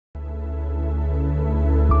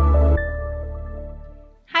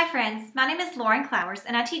friends, my name is Lauren Clowers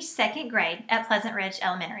and I teach second grade at Pleasant Ridge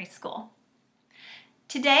Elementary School.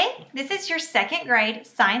 Today, this is your second grade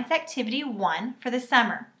Science Activity 1 for the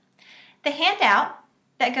summer. The handout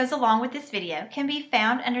that goes along with this video can be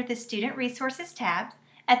found under the Student Resources tab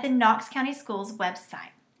at the Knox County Schools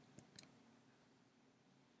website.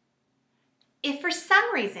 If for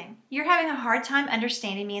some reason you're having a hard time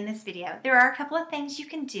understanding me in this video, there are a couple of things you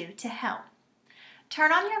can do to help.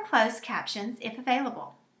 Turn on your closed captions if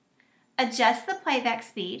available. Adjust the playback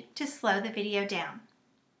speed to slow the video down.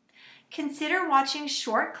 Consider watching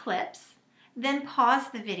short clips, then pause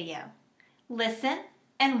the video. Listen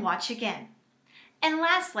and watch again. And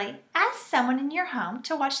lastly, ask someone in your home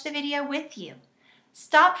to watch the video with you.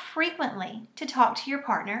 Stop frequently to talk to your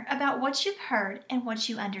partner about what you've heard and what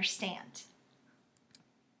you understand.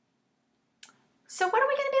 So what are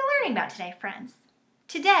we going to be learning about today, friends?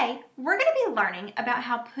 Today, we're going to be learning about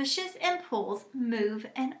how pushes and pulls move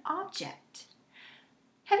an object.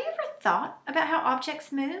 Have you ever thought about how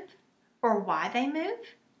objects move or why they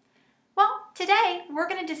move? Well, today we're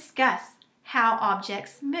going to discuss how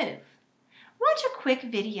objects move. Watch a quick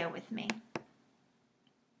video with me.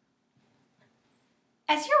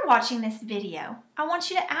 As you're watching this video, I want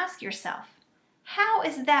you to ask yourself, how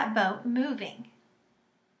is that boat moving?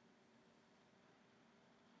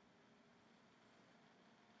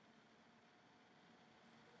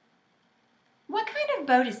 What kind of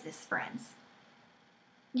boat is this, friends?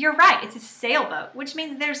 You're right, it's a sailboat, which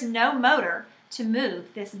means there's no motor to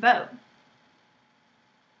move this boat.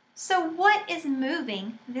 So what is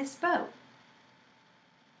moving this boat?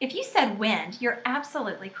 If you said wind, you're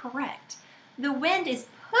absolutely correct. The wind is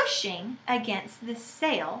pushing against the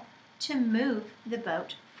sail to move the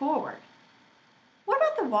boat forward. What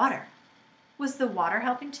about the water? Was the water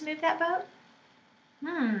helping to move that boat?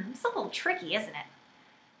 It's a little tricky, isn't it?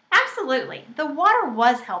 Absolutely, the water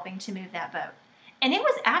was helping to move that boat, and it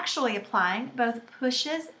was actually applying both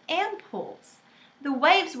pushes and pulls. The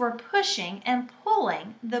waves were pushing and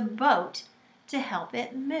pulling the boat to help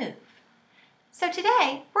it move. So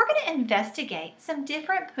today, we're going to investigate some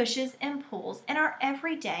different pushes and pulls in our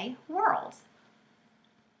everyday world.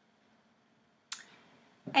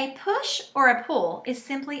 A push or a pull is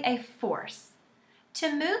simply a force.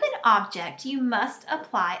 To move an object, you must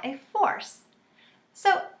apply a force.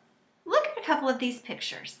 So look at a couple of these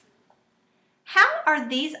pictures. How are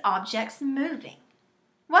these objects moving?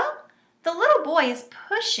 Well, the little boy is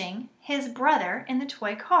pushing his brother in the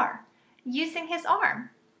toy car using his arm.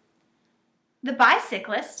 The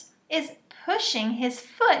bicyclist is pushing his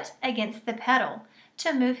foot against the pedal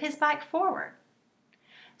to move his bike forward.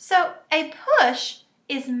 So a push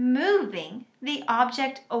is moving the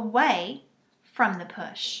object away from the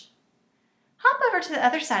push. Hop over to the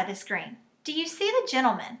other side of the screen. Do you see the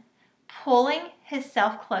gentleman pulling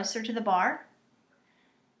himself closer to the bar?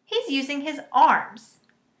 He's using his arms.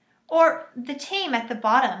 Or the team at the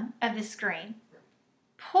bottom of the screen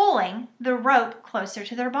pulling the rope closer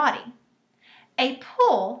to their body. A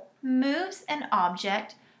pull moves an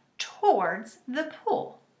object towards the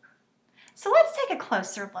pull. So let's take a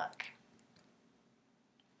closer look.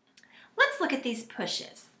 Let's look at these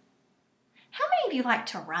pushes. How many of you like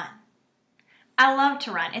to run? I love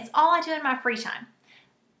to run. It's all I do in my free time.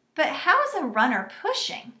 But how is a runner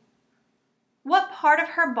pushing? What part of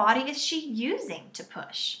her body is she using to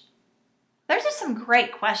push? Those are some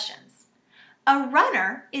great questions. A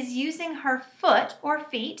runner is using her foot or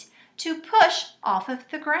feet to push off of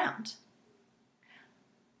the ground.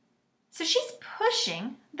 So she's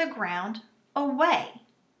pushing the ground away.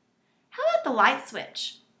 How about the light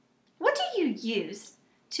switch? What do you use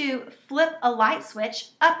to flip a light switch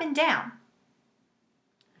up and down?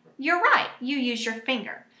 You're right, you use your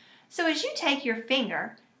finger. So as you take your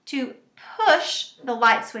finger to push the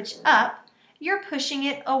light switch up, you're pushing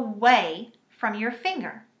it away from your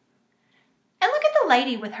finger. And look at the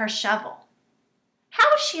lady with her shovel.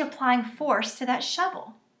 How is she applying force to that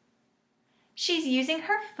shovel? She's using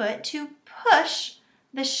her foot to push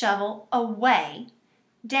the shovel away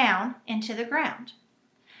down into the ground.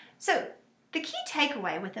 So the key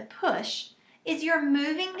takeaway with a push is you're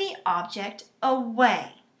moving the object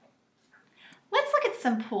away. Let's look at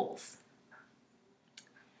some pulls.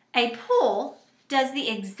 A pull does the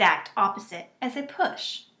exact opposite as a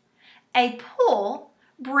push. A pull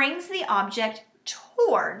brings the object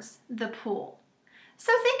towards the pull.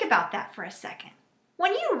 So think about that for a second.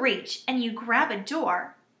 When you reach and you grab a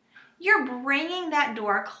door, you're bringing that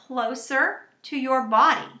door closer to your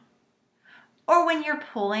body. Or when you're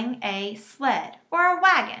pulling a sled or a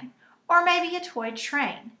wagon or maybe a toy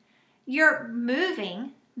train, you're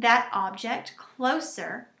moving that object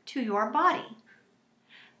closer to your body.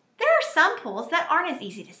 There are some pulls that aren't as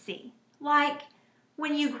easy to see, like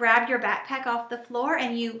when you grab your backpack off the floor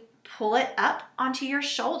and you pull it up onto your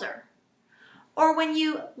shoulder, or when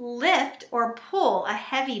you lift or pull a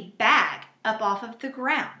heavy bag up off of the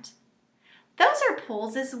ground. Those are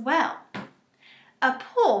pulls as well. A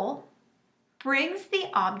pull brings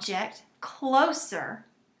the object closer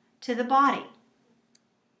to the body.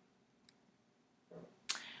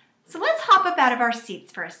 So let's hop up out of our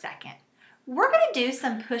seats for a second. We're going to do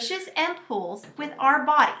some pushes and pulls with our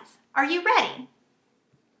bodies. Are you ready?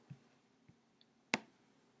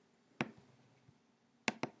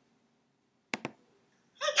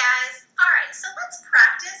 Hey guys, alright, so let's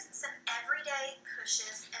practice some everyday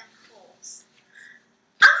pushes and pulls.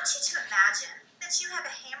 I want you to imagine that you have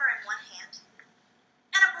a hammer in one hand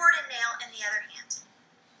and a board and nail in the other hand.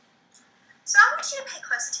 So I want you to pay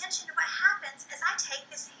close attention to what happens as I take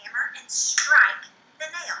this hammer and strike the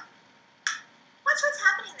nail. Watch what's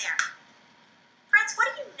happening there. Friends, what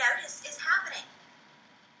do you notice is happening?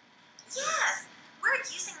 Yes, we're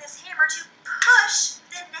using this hammer to push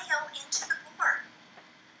the nail into the board.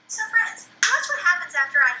 So friends, watch what happens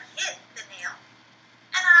after I hit the nail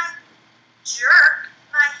and I jerk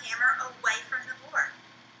my hammer away from the board.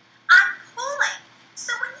 I'm pulling.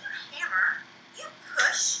 So when you hammer, you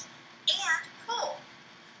push and pull.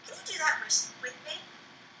 Can you do that with me?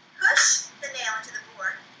 Push the nail into the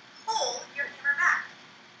board, pull your hammer back.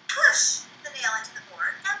 Push the nail into the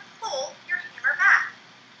board and pull your hammer back.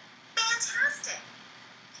 Fantastic.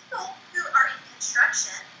 People who are in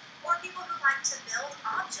construction or people who like to build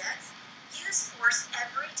objects use force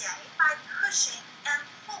every day by pushing and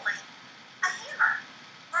pulling a hammer,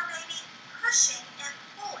 or maybe pushing and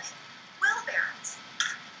pulling wheelbarrows.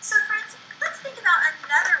 So friends, let's think about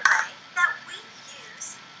another way that we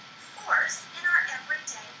use force in our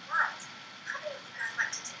everyday world. How many of you guys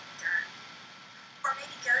like to dig in the dirt? Or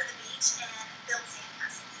maybe go to the beach and build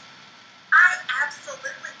sandcastles? I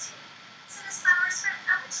absolutely do. So Miss Flowers, friends,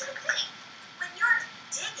 I want you to think, when you're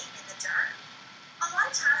digging in the dirt, a lot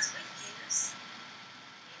of times we use,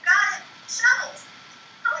 you got it, shovels.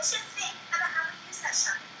 I want you to think about how we use that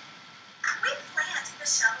shovel. We plant the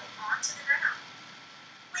shovel onto the ground.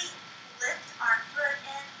 We lift our foot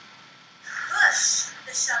and push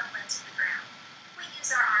the shovel into the ground. We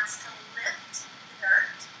use our arms to lift the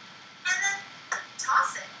dirt and then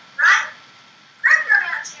toss it, right? Grab your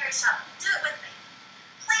imaginary shovel. Do it with me.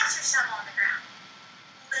 Plant your shovel on the ground.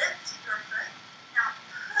 Lift your foot. Now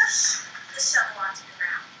push the shovel onto the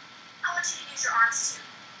ground. I want you to use your arms to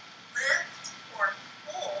lift or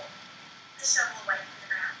pull the shovel away from the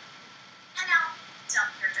ground. And now dump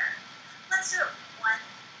your dirt. Let's do it one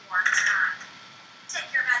more time. Take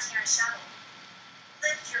your imaginary shovel.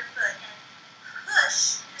 Lift your foot and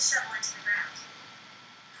push the shovel into the ground.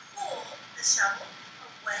 Pull the shovel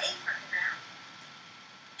away from the ground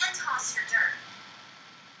and toss your dirt.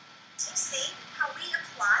 Do you see how we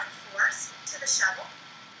apply force to the shovel?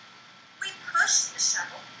 We pushed the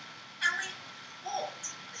shovel and we pulled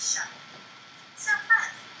the shovel. So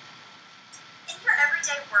friends, in your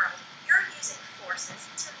everyday world, you're using forces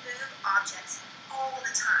to move objects all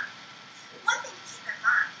the time. One thing to keep in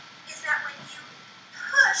mind is that when you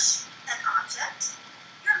push an object,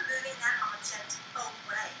 you're moving that object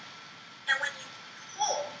away. And when you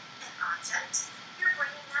pull an object, you're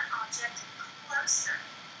bringing that object closer.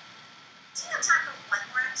 Do you have time for one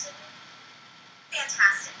more activity?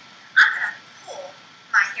 Fantastic. I'm going to pull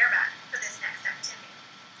my hair back for this next activity.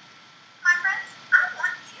 My friends, I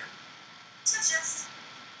want you to just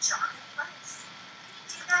jog in place.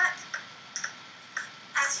 Can you do that?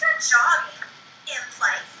 As you're jogging in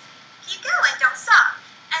place, keep going, don't stop.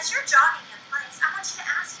 As you're jogging in place, I want you to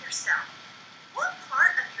ask yourself, what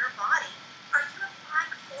part of your body are you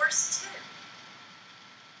applying force to?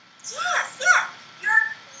 Yes, you're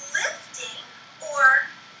lifting or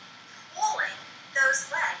pulling those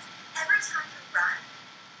legs every time you run,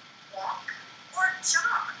 walk, or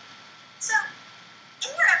jog. So,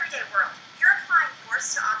 in your everyday world, you're applying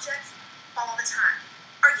force to objects all the time.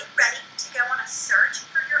 Are you ready to go on a search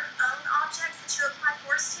for your own objects that you apply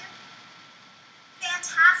force to?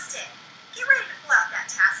 Fantastic. Get ready to pull out that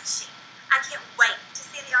task sheet. I can't wait to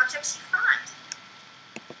see the objects you find.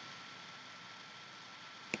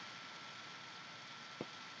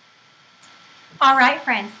 All right,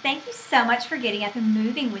 friends, thank you so much for getting up and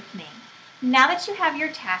moving with me. Now that you have your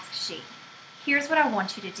task sheet, here's what I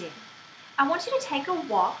want you to do. I want you to take a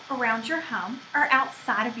walk around your home or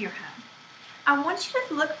outside of your home. I want you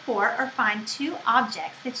to look for or find two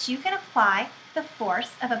objects that you can apply the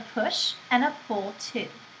force of a push and a pull to.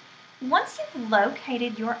 Once you've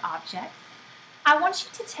located your objects, I want you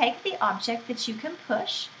to take the object that you can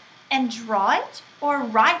push and draw it or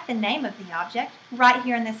write the name of the object right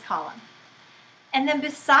here in this column. And then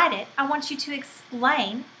beside it, I want you to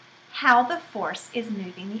explain how the force is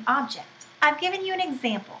moving the object. I've given you an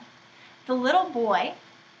example. The little boy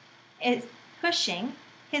is pushing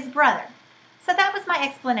his brother. So that was my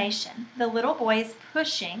explanation. The little boy is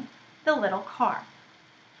pushing the little car.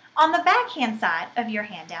 On the backhand side of your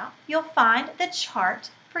handout, you'll find the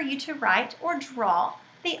chart for you to write or draw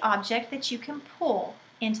the object that you can pull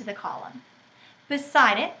into the column.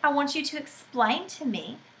 Beside it, I want you to explain to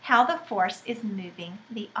me how the force is moving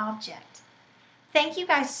the object. Thank you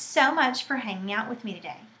guys so much for hanging out with me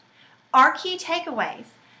today. Our key takeaways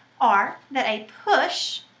are that a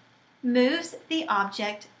push moves the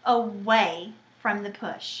object away from the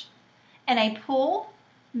push, and a pull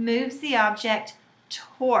moves the object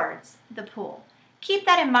towards the pull. Keep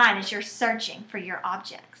that in mind as you're searching for your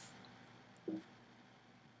objects.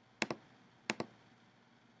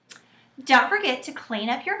 Don't forget to clean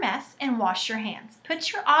up your mess and wash your hands.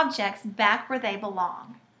 Put your objects back where they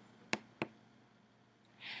belong.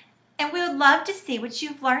 And we would love to see what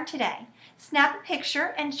you've learned today. Snap a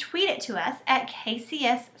picture and tweet it to us at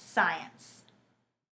KCS Science.